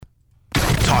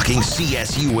Talking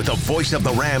CSU with the voice of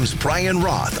the Rams, Brian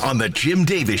Roth, on the Jim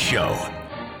Davis Show.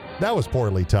 That was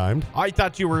poorly timed. I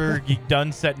thought you were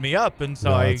done setting me up, and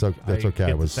so No, I. that's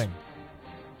okay. It's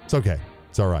okay.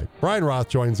 It's all right. Brian Roth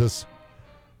joins us.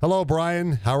 Hello,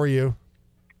 Brian. How are you?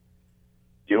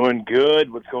 Doing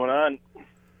good. What's going on?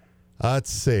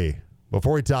 Let's see.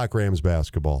 Before we talk Rams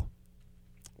basketball,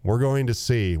 we're going to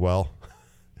see, well,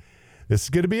 this is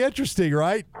going to be interesting,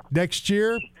 right? Next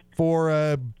year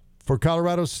for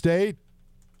Colorado State,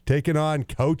 taking on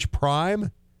Coach Prime,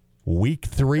 week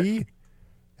 3,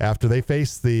 after they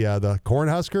face the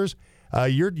Cornhuskers.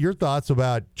 Your thoughts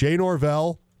about Jay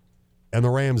Norvell and the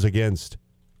Rams against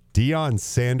Deion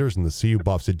Sanders and the CU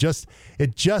Buffs? It just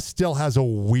still has a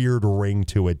weird ring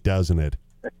to it, doesn't it?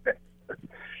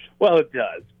 Well, it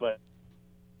does, but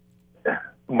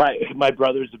my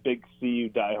brother's a big CU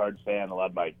diehard fan. A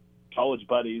lot of my college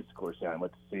buddies, of course, I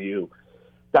went to CU,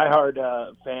 diehard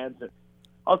fans. And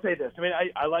I'll say this: I mean,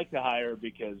 I like the hire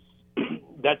because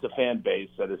that's a fan base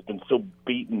that has been so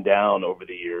beaten down over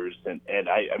the years, and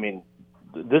I mean,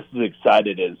 this is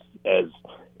excited as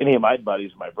any of my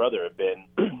buddies, my brother, have been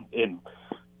in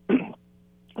a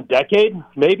decade,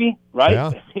 maybe, right? Yeah.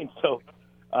 I mean, so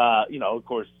of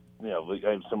course. I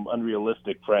have some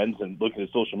unrealistic friends, and looking at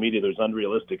social media, there's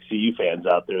unrealistic CU fans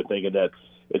out there thinking that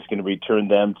it's going to return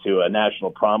them to a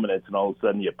national prominence, and all of a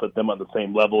sudden you put them on the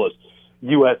same level as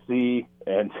USC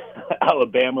and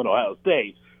Alabama and Ohio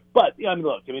State. But,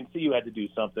 look, CU had to do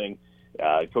something.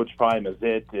 Coach Prime is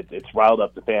it. It's riled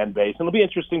up the fan base, and it'll be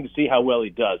interesting to see how well he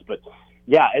does. But,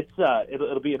 yeah,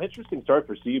 it'll be an interesting start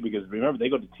for CU because, remember, they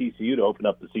go to TCU to open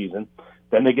up the season.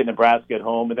 Then they get Nebraska at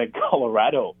home, and then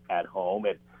Colorado at home.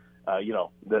 And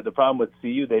the problem with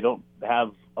CU, they don't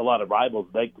have a lot of rivals.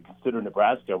 They like to consider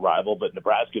Nebraska a rival, but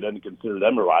Nebraska doesn't consider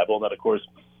them a rival. And then, of course,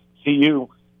 CU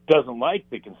doesn't like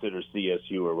to consider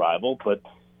CSU a rival. But,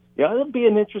 yeah, it'll be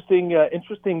an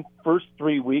interesting first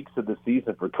 3 weeks of the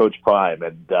season for Coach Prime.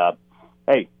 And,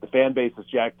 hey, the fan base is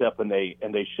jacked up, and they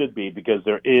should be, because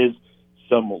there is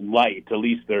some light. At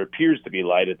least there appears to be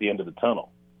light at the end of the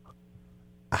tunnel.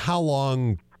 How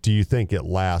long do you think it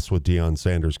lasts with Deion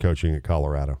Sanders coaching at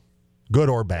Colorado? Good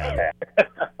or bad?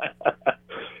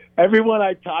 Everyone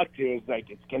I talk to is like,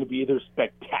 it's going to be either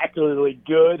spectacularly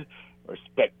good or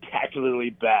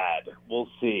spectacularly bad. We'll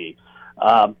see.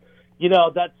 That's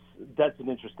an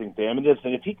interesting thing. I mean,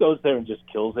 listen, if he goes there and just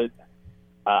kills it,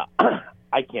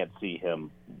 I can't see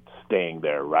him staying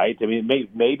there, right? I mean,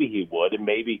 maybe he would, and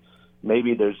maybe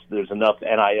there's enough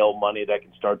NIL money that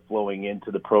can start flowing into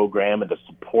the program, and the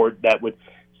support that would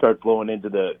start flowing into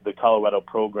the Colorado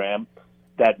program,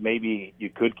 that maybe you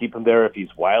could keep him there if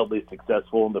he's wildly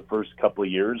successful in the first couple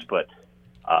of years. But,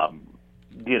 I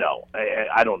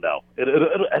don't know.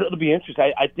 It'll be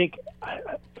interesting. I think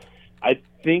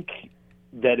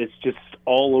that it's just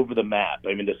all over the map.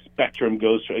 I mean, the spectrum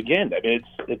goes through, again, I mean,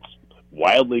 it's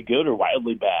wildly good or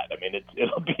wildly bad. I mean,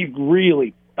 it'll be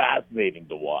really fascinating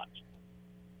to watch.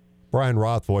 Brian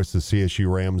Roth, voice of the CSU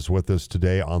Rams, with us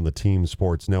today on the Team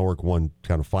Sports Network. One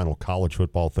kind of final college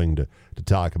football thing to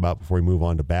talk about before we move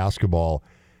on to basketball.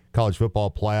 College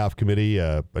Football Playoff Committee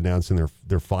announcing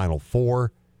their Final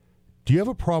Four. Do you have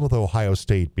a problem with Ohio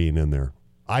State being in there?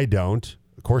 I don't.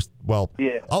 Of course, well,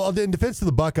 yeah. In defense of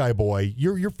the Buckeye boy,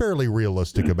 you're fairly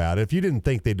realistic about it. If you didn't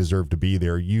think they deserved to be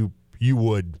there, you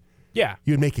would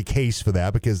you'd make a case for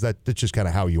that, because that's just kind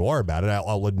of how you are about it.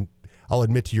 I'll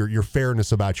admit to your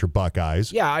fairness about your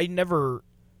Buckeyes. Yeah,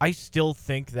 I still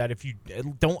think that if you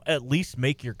don't at least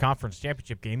make your conference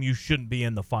championship game, you shouldn't be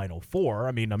in the Final Four.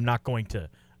 I mean, I'm not going to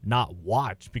not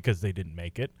watch because they didn't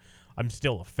make it. I'm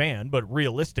still a fan, but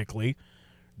realistically,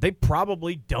 they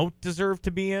probably don't deserve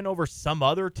to be in over some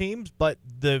other teams, but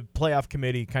the playoff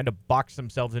committee kind of boxed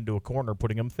themselves into a corner,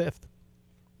 putting them 5th.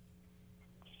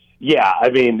 Yeah, I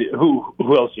mean, who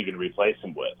else are you going to replace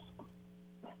him with,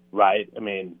 right? I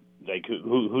mean, like,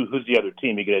 who's the other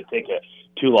team? You're going to take a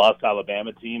 2-loss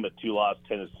Alabama team, a 2-loss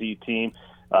Tennessee team,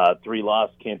 3-loss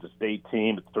Kansas State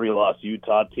team, a 3-loss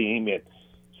Utah team, and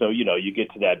so you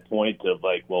get to that point of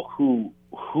like, well, who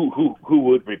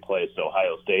would replace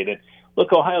Ohio State? And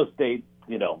look, Ohio State,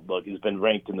 has been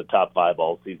ranked in the top 5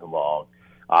 all season long.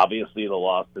 Obviously, the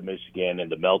loss to Michigan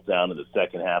and the meltdown in the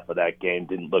second half of that game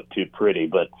didn't look too pretty,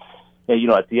 but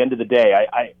at the end of the day,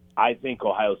 I think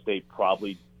Ohio State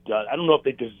probably. I don't know if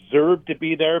they deserve to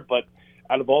be there, but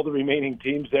out of all the remaining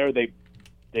teams there, they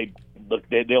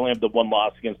only have the 1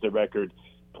 loss against their record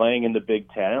playing in the Big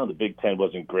Ten. I know the Big Ten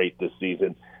wasn't great this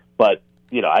season, but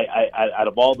out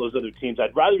of all those other teams,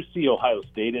 I'd rather see Ohio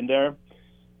State in there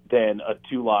than a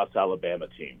 2-loss Alabama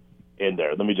team in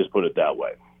there. Let me just put it that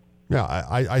way. Yeah,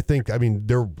 I think,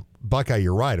 they're Buckeye,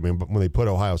 you're right. I mean, when they put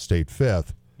Ohio State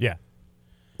 5th, Yeah.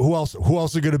 who else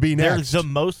is going to be next? They're the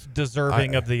most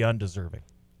deserving of the undeserving.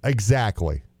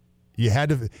 Exactly. You had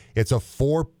to. It's a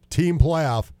 4-team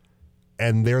playoff,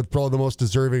 and they're probably the most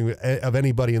deserving of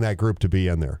anybody in that group to be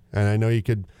in there. And I know you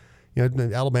could.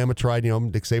 Alabama tried.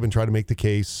 Nick Saban tried to make the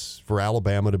case for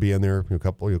Alabama to be in there. A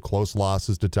couple close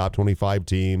losses to top 25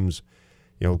 teams.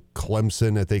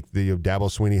 Clemson. I think the Dabo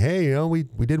Swinney. Hey,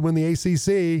 we did win the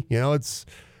ACC. It's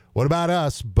what about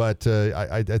us? But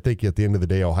I think at the end of the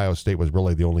day, Ohio State was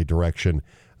really the only direction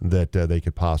that they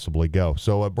could possibly go.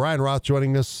 So Brian Roth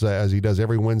joining us as he does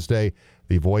every Wednesday,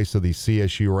 the voice of the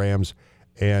CSU Rams.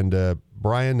 And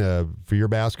Brian, for your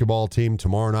basketball team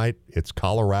tomorrow night, it's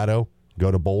Colorado. Go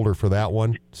to Boulder for that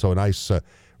one. So a nice,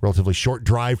 relatively short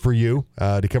drive for you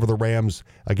to cover the Rams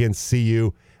against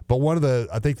CU. But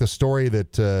I think the story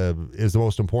that is the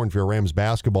most important for a Rams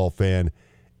basketball fan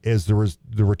is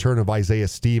the return of Isaiah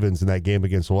Stevens in that game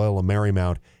against Loyola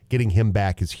Marymount. Getting him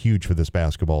back is huge for this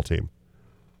basketball team.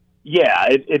 Yeah,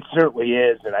 it certainly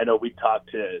is. And I know we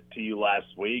talked to you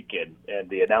last week, and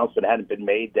the announcement hadn't been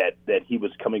made that he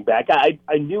was coming back.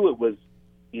 I knew it was,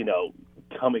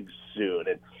 coming soon.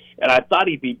 And I thought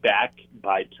he'd be back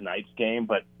by tonight's game,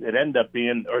 but it ended up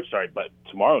being, by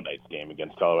tomorrow night's game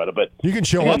against Colorado. But you can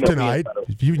show up tonight.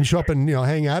 You can show up and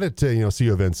hang out at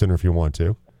CU Event Center if you want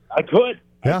to. I could.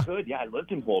 Yeah. I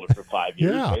lived in Boulder for 5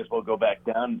 years. Yeah. May as well go back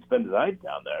down and spend the night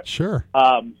down there. Sure.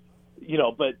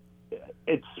 But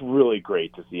it's really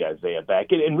great to see Isaiah back,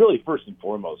 and really first and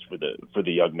foremost for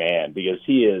the young man, because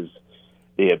he is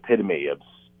the epitome of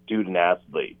student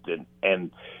athlete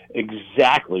and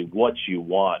exactly what you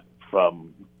want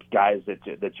from guys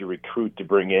that you recruit to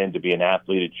bring in to be an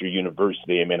athlete at your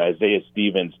university. I mean, Isaiah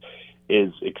Stevens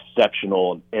is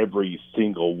exceptional in every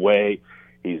single way.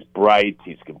 He's bright,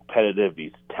 he's competitive,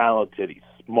 he's talented, he's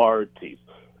smart, he's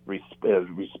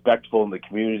respectful in the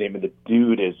community. I mean, the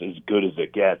dude is as good as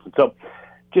it gets. And so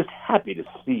just happy to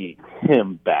see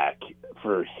him back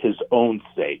for his own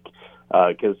sake,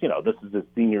 because, this is his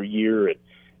senior year,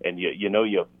 and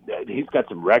he's got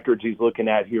some records he's looking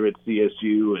at here at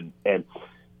CSU, and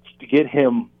to get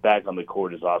him back on the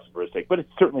court is awesome for his sake. But it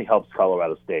certainly helps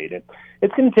Colorado State, and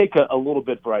it's going to take a little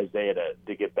bit for Isaiah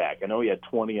to get back. I know he had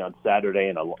 20 on Saturday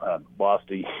and lost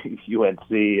to UNC,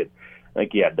 and I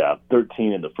think he had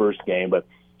 13 in the first game. But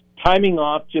timing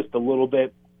off just a little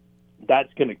bit,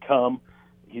 that's going to come.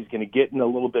 He's going to get in a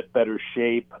little bit better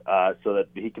shape so that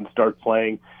he can start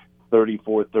playing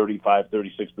 34, 35,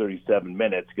 36, 37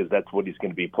 minutes, because that's what he's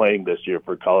going to be playing this year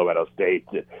for Colorado State.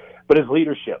 But his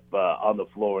leadership on the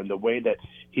floor and the way that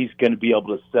he's going to be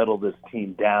able to settle this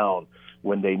team down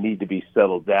when they need to be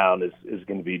settled down is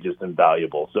going to be just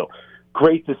invaluable. So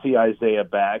great to see Isaiah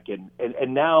back. And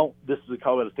now this is a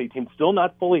Colorado State team still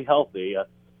not fully healthy.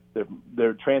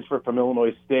 Their transfer from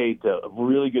Illinois State, a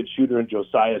really good shooter in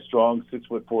Josiah Strong,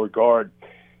 6'4" guard,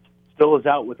 still is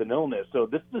out with an illness. So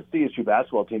this is a CSU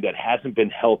basketball team that hasn't been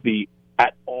healthy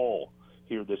at all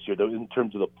here this year, though, in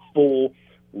terms of the full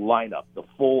lineup, the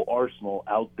full arsenal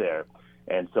out there.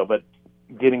 And so, but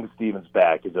getting Stevens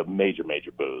back is a major,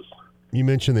 major boost. You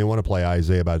mentioned they want to play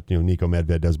Isaiah about, Nico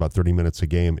Medved does about 30 minutes a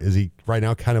game. Is he right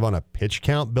now kind of on a pitch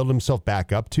count, build himself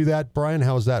back up to that, Brian?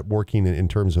 How is that working in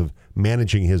terms of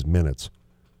managing his minutes?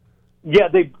 Yeah,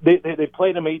 they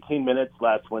played him 18 minutes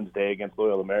last Wednesday against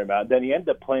Loyola Marymount. Then he ended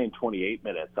up playing 28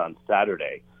 minutes on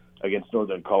Saturday against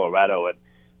Northern Colorado, and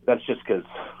that's just because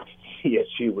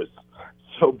CSU was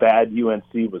so bad,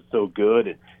 UNC was so good,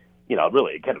 and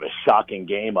really kind of a shocking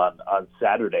game on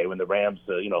Saturday when the Rams,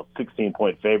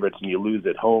 16-point favorites, and you lose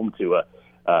at home to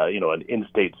an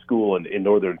in-state school in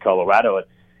Northern Colorado. And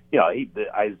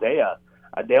Isaiah,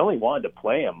 they only wanted to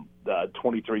play him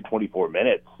 23, 24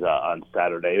 minutes on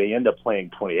Saturday. They ended up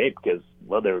playing 28 because,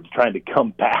 they were trying to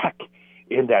come back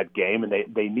in that game, and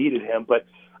they needed him. But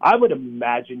I would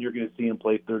imagine you're going to see him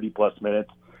play 30-plus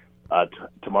minutes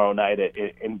tomorrow night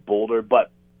in Boulder.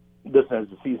 But listen, as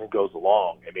the season goes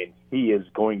along, I mean, he is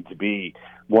going to be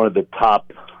one of the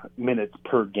top minutes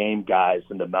per game guys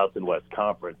in the Mountain West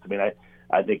Conference. I mean,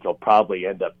 I think he'll probably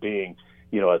end up being,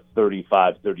 a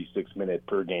 35, 36-minute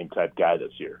per game type guy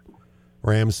this year.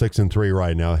 Rams 6-3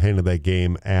 right now, heading that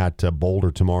game at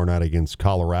Boulder tomorrow night against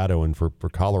Colorado. And for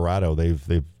Colorado,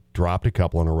 they've dropped a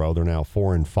couple in a row. They're now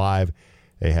 4-5.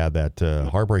 They had that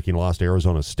heartbreaking loss to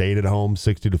Arizona State at home,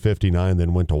 60-59,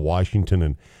 then went to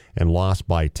Washington and lost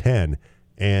by 10.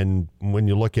 And when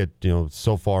you look at,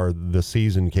 so far this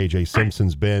season, KJ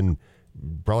Simpson's been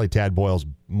probably Tad Boyle's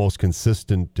most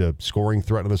consistent scoring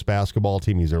threat on this basketball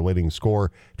team. He's their leading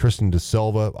scorer. Tristan Da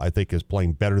Silva, I think, is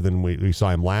playing better than we saw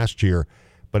him last year.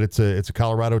 But it's a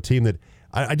Colorado team that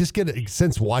I just get a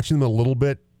sense watching them a little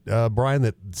bit, Brian,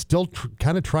 that still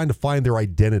kind of trying to find their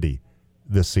identity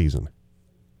this season.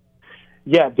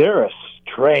 Yeah, they're a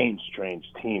strange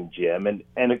team, Jim, and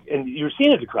you're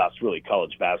seeing it across really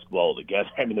college basketball altogether.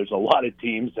 I mean, there's a lot of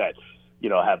teams that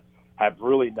have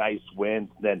really nice wins,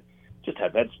 and then just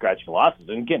have head scratching losses.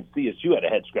 And again, CSU had a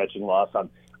head scratching loss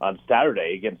on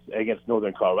Saturday against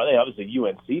Northern Colorado. That was a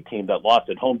UNC team that lost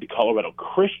at home to Colorado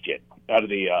Christian out of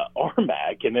the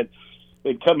RMAC, and then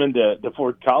they'd come into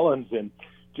Fort Collins and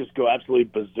just go absolutely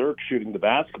berserk shooting the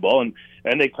basketball,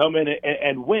 and they come in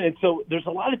and win. And so there's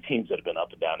a lot of teams that have been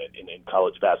up and down in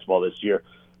college basketball this year.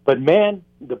 But, man,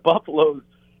 the Buffaloes,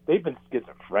 they've been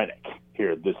schizophrenic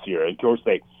here this year. And, of course,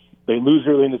 they lose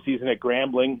early in the season at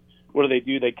Grambling. What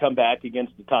do? They come back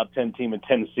against the top 10 team in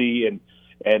Tennessee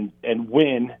and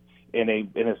win in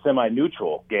a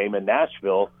semi-neutral game in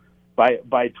Nashville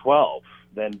by 12.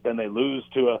 Then they lose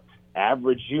to a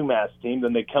average UMass team.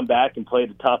 Then they come back and play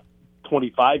the top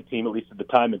 25 team, at least at the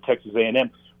time, in Texas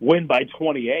A&M, win by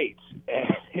 28.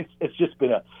 And it's just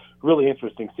been a really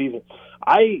interesting season.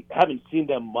 I haven't seen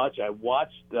them much. I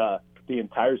watched the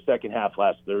entire second half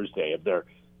last Thursday of their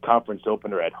conference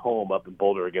opener at home up in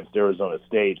Boulder against Arizona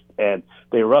State, and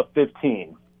they were up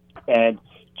 15, and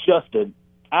just an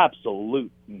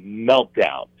absolute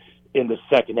meltdown in the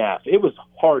second half. It was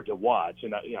hard to watch,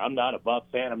 and I'm not a Buff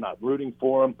fan. I'm not rooting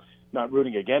for them, not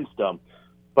rooting against them.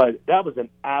 But that was an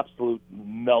absolute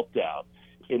meltdown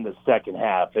in the second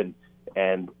half.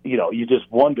 And you just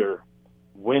wonder,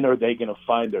 when are they going to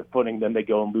find their footing? Then they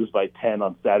go and lose by 10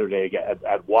 on Saturday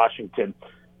at Washington.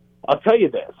 I'll tell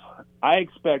you this. I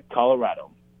expect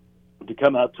Colorado to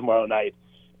come out tomorrow night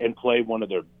and play one of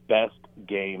their best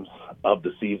games of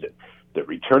the season. They're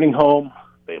returning home.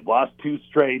 They've lost 2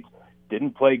 straight.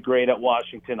 Didn't play great at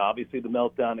Washington. Obviously, the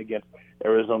meltdown against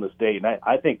Arizona State. And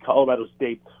I think Colorado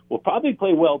State will probably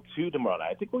play well, too, tomorrow night.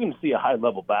 I think we're going to see a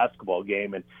high-level basketball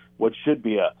game and what should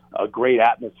be a great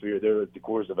atmosphere there at the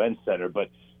Coors Event Center. But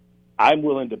I'm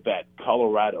willing to bet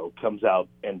Colorado comes out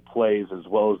and plays as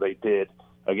well as they did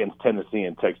against Tennessee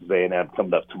and Texas A&M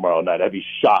coming up tomorrow night. I'd be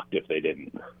shocked if they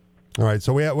didn't. All right,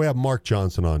 so we have Mark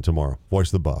Johnson on tomorrow, voice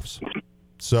of the Buffs.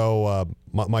 So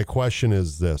my question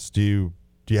is this. Do you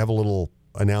have a little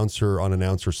announcer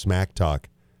smack talk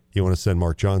you want to send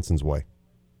Mark Johnson's way?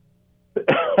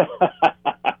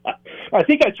 I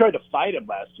think I tried to fight him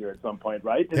last year at some point,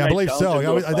 right? I believe so.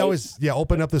 I always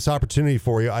open up this opportunity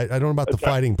for you. I don't know about the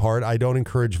fighting part. I don't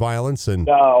encourage violence, and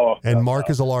Mark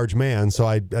is a large man, so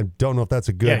I don't know if that's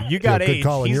a good, you got good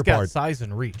call on your part. He's got size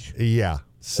and reach. Yeah.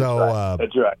 So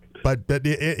that's right. But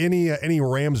any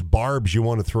Rams barbs you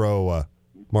want to throw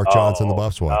Mark Johnson the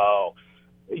Buffs way? Oh,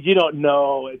 you don't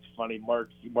know. It's funny. Mark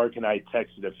and I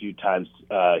texted a few times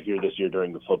here this year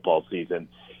during the football season,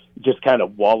 just kind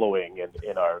of wallowing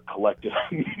in our collective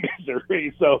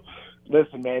misery. So,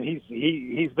 listen, man,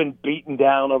 he's been beaten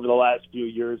down over the last few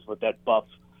years with that Buff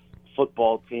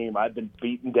football team. I've been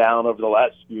beaten down over the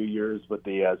last few years with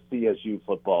the CSU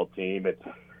football team.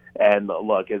 And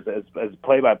look, as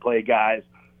play-by-play guys,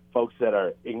 folks that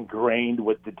are ingrained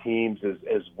with the teams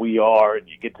as we are, and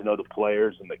you get to know the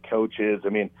players and the coaches. I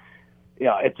mean,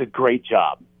 it's a great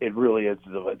job. It really is.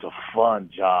 It's a fun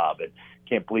job. And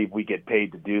can't believe we get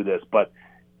paid to do this, but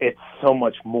it's so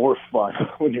much more fun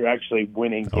when you're actually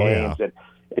winning games. And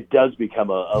it does become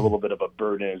a little bit of a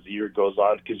burden as the year goes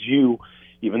on, because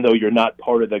even though you're not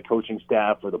part of the coaching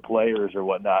staff or the players or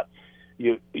whatnot,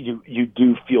 you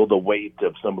do feel the weight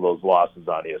of some of those losses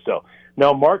on you. So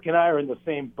now Mark and I are in the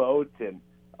same boat, and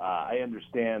I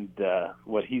understand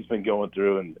what he's been going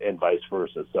through and vice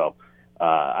versa. So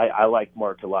I like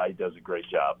Mark a lot. He does a great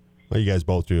job. Well, you guys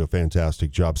both do a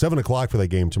fantastic job. 7 o'clock for that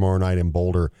game tomorrow night in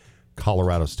Boulder,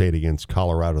 Colorado State against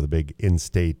Colorado, the big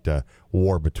in-state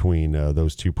war between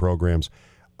those two programs.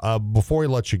 Before we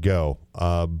let you go,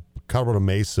 Colorado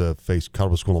Mesa faced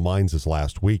Colorado School of Mines this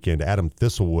last weekend. Adam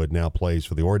Thistlewood now plays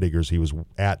for the Orediggers. He was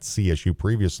at CSU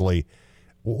previously.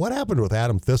 What happened with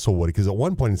Adam Thistlewood? Because at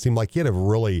one point it seemed like he had a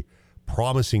really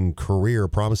promising career,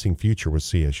 promising future with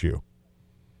CSU.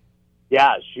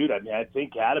 Yeah, shoot. I mean, I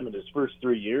think Adam in his first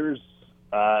 3 years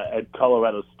at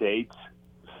Colorado State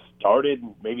started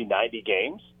maybe 90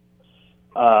 games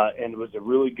and was a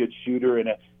really good shooter and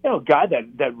a guy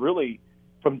that really,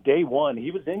 from day one,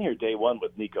 he was in here day one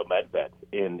with Nico Medved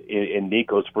in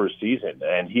Nico's first season.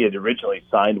 And he had originally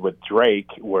signed with Drake,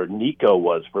 where Nico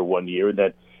was for 1 year. And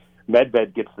then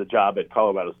Medved gets the job at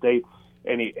Colorado State,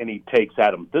 and he takes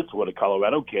Adam Thistlewood, a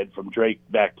Colorado kid, from Drake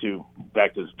back to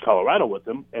Colorado with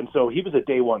him. And so he was a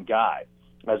day one guy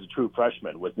as a true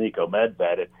freshman with Nico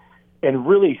Medved, and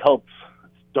really helped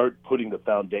start putting the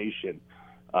foundation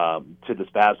to this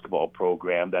basketball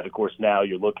program. That, of course, now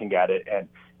you're looking at it, and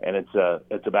it's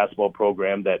a basketball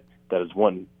program that has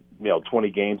won 20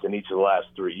 games in each of the last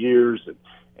 3 years,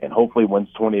 and hopefully wins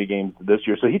 20 games this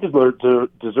year. So he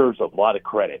deserves a lot of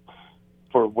credit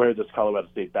for where this Colorado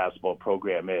State basketball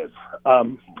program is.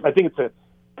 I think it's a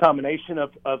combination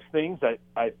of things.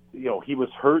 He was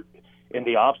hurt in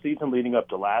the offseason leading up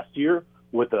to last year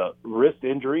with a wrist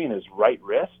injury in his right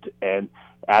wrist, and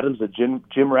Adams a gym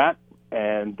rat,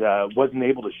 and wasn't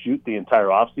able to shoot the entire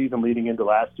offseason leading into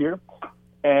last year.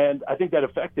 And I think that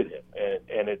affected him,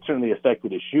 and it certainly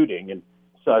affected his shooting, and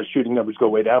saw his shooting numbers go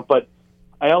way down. But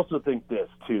I also think this,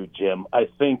 too, Jim. I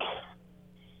think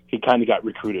he kind of got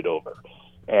recruited over.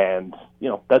 And,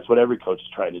 that's what every coach is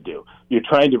trying to do. You're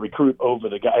trying to recruit over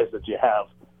the guys that you have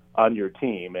on your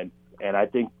team. And I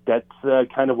think that's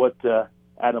kind of what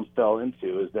Adams fell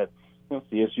into, is that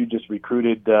CSU just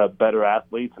recruited better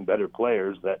athletes and better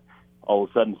players that all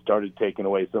of a sudden started taking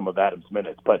away some of Adams'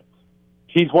 minutes. But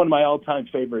he's one of my all-time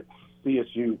favorite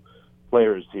CSU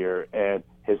players here, and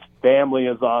his family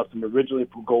is awesome. Originally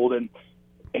from Golden,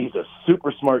 he's a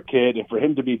super smart kid, and for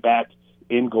him to be back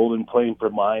in Golden playing for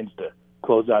Mines to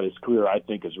close out his career, I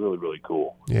think is really, really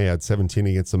cool. Yeah, at 17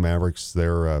 against the Mavericks,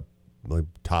 they're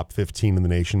top 15 in the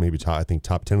nation, maybe top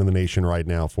 10 in the nation right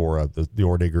now for the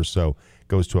Orediggers. So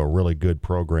goes to a really good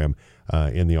program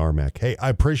in the RMAC. Hey, I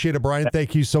appreciate it, Brian.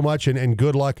 Thank you so much, and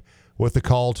good luck with the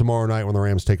call tomorrow night when the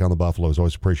Rams take on the Buffaloes.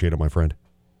 Always appreciate it, my friend.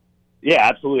 Yeah,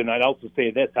 absolutely. And I'd also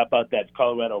say this. How about that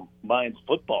Colorado Mines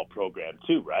football program,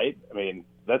 too, right? I mean,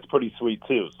 that's pretty sweet,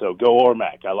 too. So go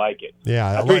ORMAC. I like it.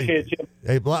 Yeah. I appreciate it, Jim.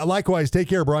 Hey, likewise. Take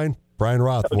care, Brian. Brian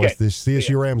Roth, okay. voiced the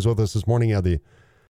CSU Rams with us this morning. Yeah, the